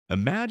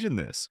Imagine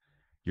this.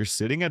 You're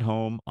sitting at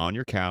home on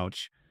your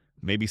couch,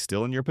 maybe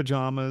still in your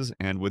pajamas,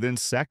 and within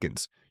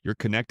seconds, you're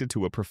connected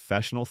to a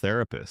professional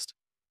therapist.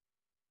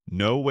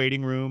 No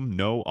waiting room,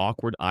 no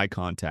awkward eye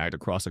contact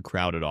across a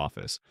crowded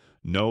office,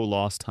 no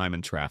lost time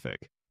in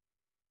traffic.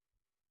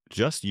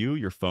 Just you,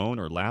 your phone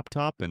or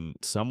laptop, and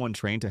someone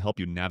trained to help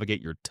you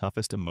navigate your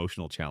toughest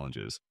emotional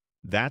challenges.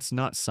 That's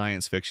not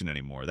science fiction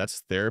anymore.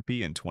 That's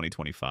therapy in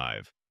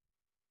 2025.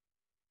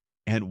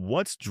 And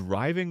what's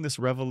driving this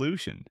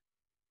revolution?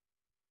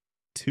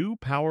 Two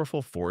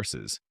powerful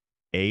forces: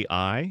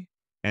 AI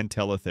and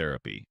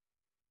teletherapy.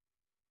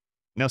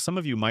 Now, some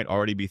of you might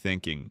already be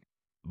thinking,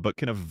 but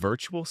can a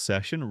virtual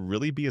session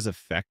really be as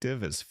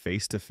effective as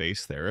face to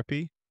face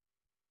therapy?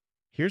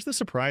 Here's the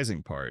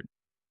surprising part: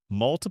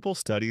 multiple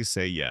studies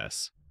say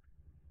yes.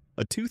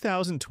 A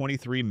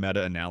 2023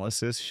 meta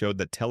analysis showed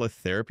that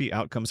teletherapy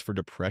outcomes for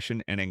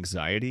depression and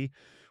anxiety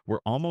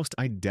were almost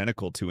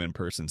identical to in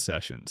person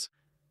sessions.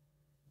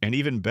 And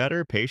even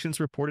better, patients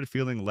reported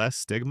feeling less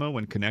stigma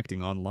when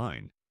connecting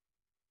online.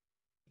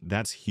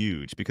 That's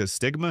huge because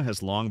stigma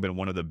has long been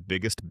one of the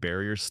biggest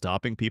barriers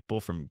stopping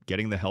people from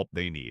getting the help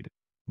they need.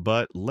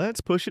 But let's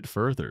push it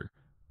further.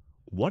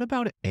 What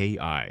about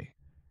AI?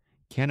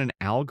 Can an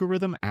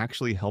algorithm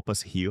actually help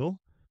us heal?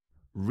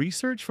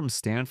 Research from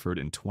Stanford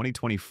in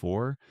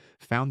 2024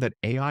 found that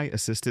AI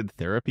assisted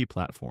therapy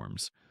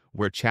platforms,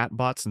 where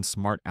chatbots and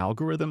smart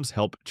algorithms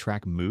help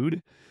track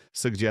mood,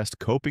 suggest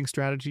coping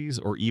strategies,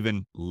 or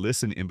even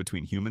listen in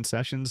between human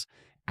sessions,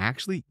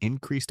 actually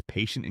increased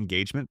patient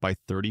engagement by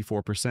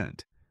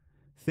 34%.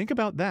 Think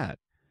about that.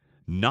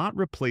 Not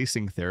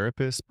replacing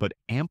therapists, but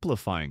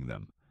amplifying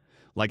them,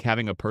 like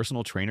having a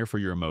personal trainer for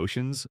your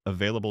emotions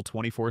available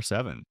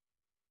 24/7.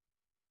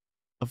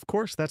 Of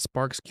course, that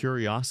sparks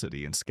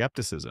curiosity and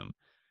skepticism.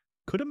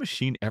 Could a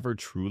machine ever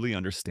truly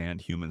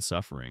understand human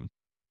suffering?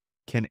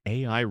 Can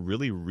AI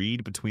really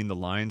read between the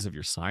lines of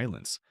your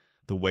silence,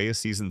 the way a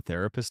seasoned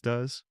therapist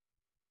does?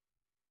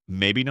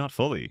 Maybe not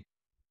fully.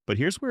 But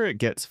here's where it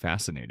gets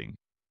fascinating.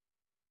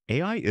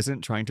 AI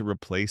isn't trying to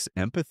replace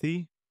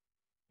empathy,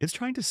 it's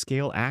trying to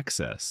scale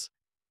access.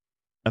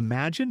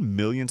 Imagine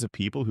millions of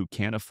people who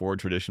can't afford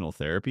traditional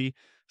therapy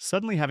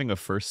suddenly having a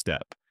first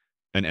step,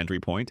 an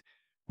entry point,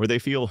 where they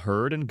feel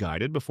heard and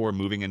guided before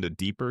moving into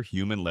deeper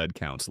human led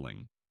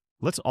counseling.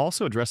 Let's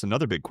also address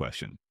another big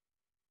question: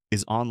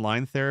 is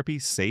online therapy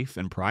safe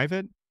and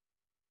private?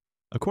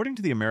 According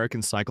to the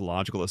American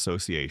Psychological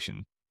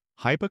Association,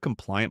 HIPAA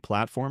compliant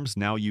platforms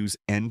now use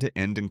end to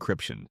end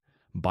encryption,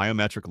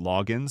 biometric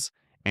logins,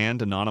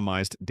 and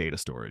anonymized data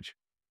storage.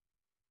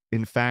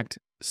 In fact,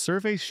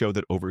 surveys show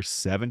that over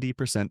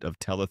 70% of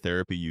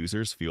teletherapy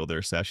users feel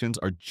their sessions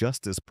are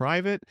just as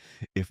private,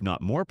 if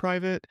not more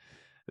private,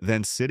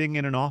 than sitting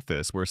in an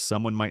office where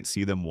someone might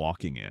see them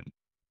walking in.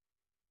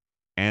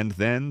 And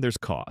then there's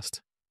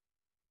cost.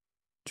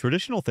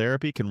 Traditional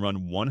therapy can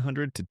run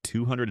 $100 to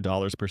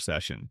 $200 per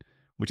session,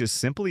 which is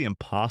simply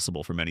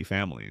impossible for many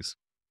families.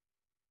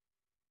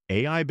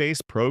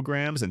 AI-based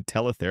programs and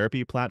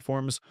teletherapy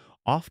platforms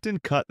often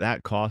cut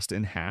that cost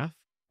in half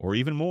or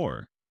even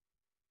more.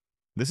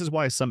 This is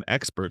why some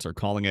experts are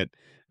calling it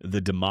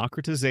the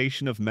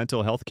democratization of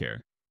mental health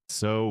care.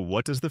 So,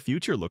 what does the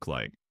future look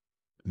like?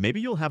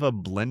 Maybe you'll have a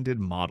blended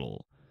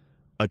model: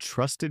 a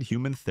trusted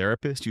human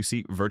therapist you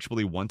see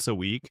virtually once a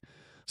week,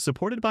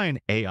 supported by an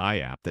AI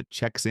app that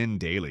checks in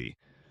daily,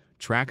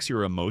 tracks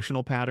your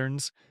emotional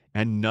patterns,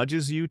 and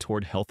nudges you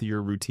toward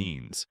healthier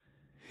routines.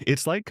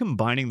 It's like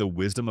combining the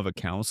wisdom of a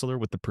counselor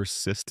with the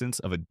persistence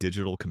of a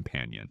digital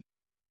companion.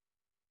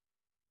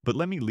 But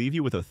let me leave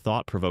you with a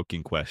thought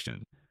provoking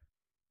question.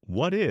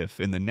 What if,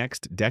 in the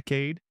next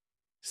decade,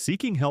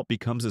 seeking help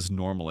becomes as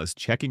normal as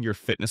checking your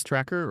fitness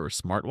tracker or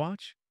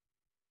smartwatch?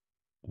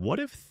 What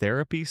if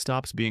therapy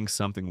stops being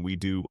something we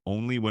do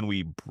only when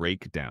we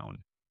break down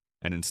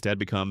and instead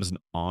becomes an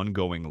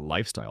ongoing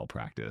lifestyle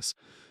practice,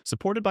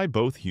 supported by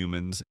both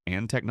humans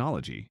and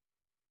technology?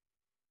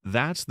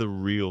 That's the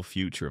real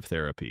future of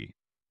therapy,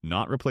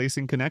 not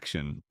replacing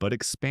connection, but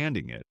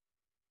expanding it,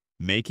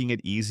 making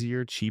it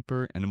easier,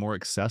 cheaper, and more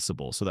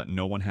accessible so that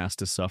no one has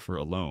to suffer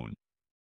alone.